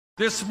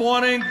This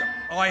morning,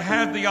 I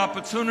had the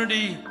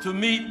opportunity to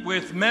meet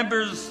with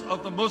members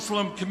of the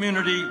Muslim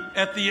community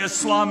at the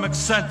Islamic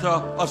Center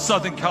of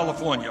Southern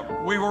California.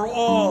 We were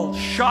all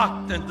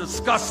shocked and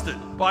disgusted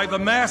by the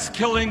mass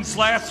killings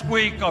last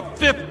week of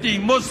 50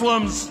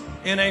 Muslims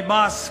in a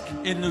mosque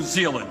in New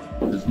Zealand.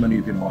 As many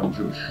of you know, I'm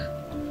Jewish.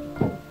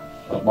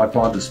 My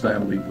father's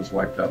family was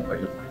wiped out by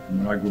Hitler.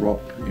 When I grew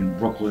up in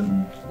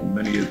Brooklyn,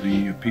 many of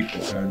the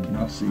people had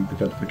Nazi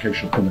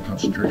identification from the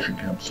concentration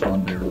camps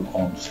on their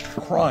arms.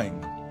 Crying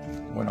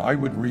when I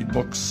would read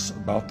books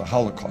about the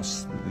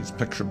Holocaust, these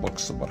picture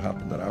books of what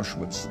happened at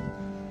Auschwitz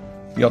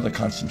and the other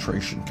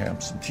concentration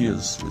camps, and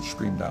tears would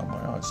stream down my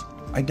eyes.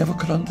 I never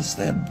could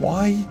understand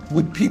why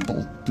would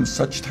people do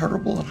such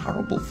terrible and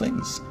horrible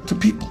things to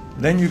people.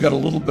 Then you get a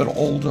little bit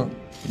older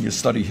and you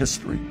study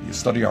history. You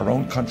study our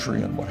own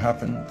country and what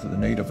happened to the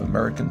Native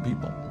American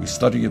people. We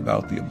study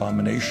about the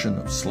abomination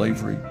of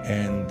slavery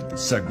and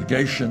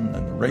segregation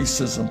and the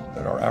racism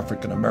that our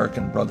African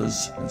American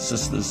brothers and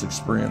sisters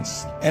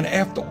experienced. And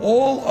after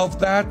all of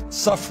that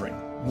suffering,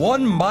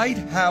 one might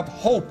have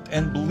hoped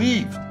and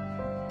believed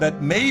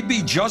that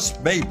maybe,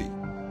 just maybe,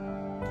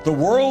 the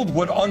world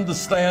would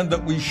understand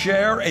that we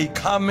share a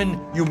common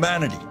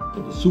humanity.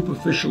 The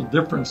superficial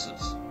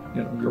differences,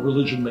 your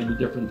religion may be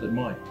different than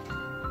mine,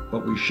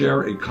 but we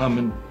share a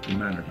common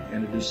humanity.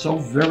 And it is so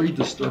very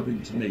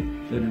disturbing to me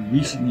that in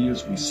recent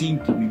years we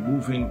seem to be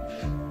moving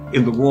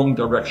in the wrong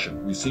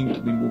direction. We seem to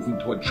be moving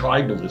toward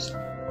tribalism.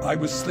 I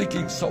was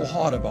thinking so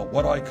hard about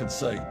what I could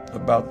say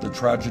about the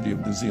tragedy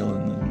of New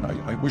Zealand, and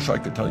I wish I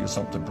could tell you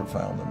something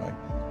profound, and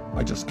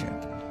I just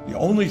can't. The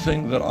only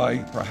thing that I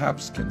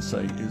perhaps can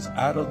say is,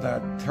 out of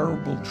that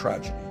terrible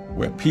tragedy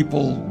where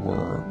people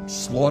were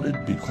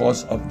slaughtered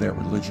because of their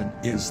religion,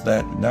 is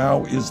that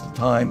now is the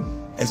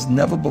time as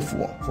never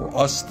before for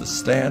us to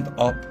stand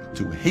up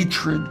to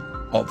hatred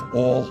of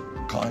all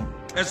kind.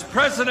 As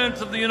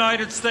President of the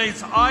United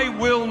States, I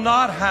will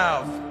not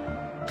have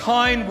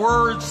kind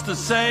words to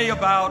say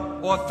about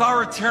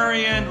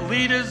authoritarian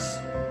leaders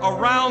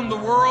around the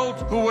world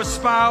who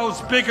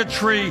espouse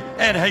bigotry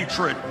and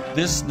hatred.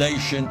 This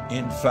nation,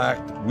 in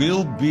fact,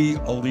 will be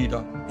a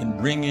leader in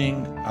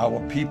bringing our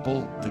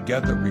people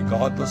together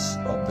regardless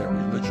of their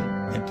religion,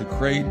 and to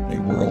create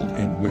a world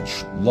in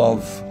which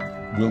love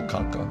will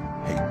conquer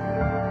hate.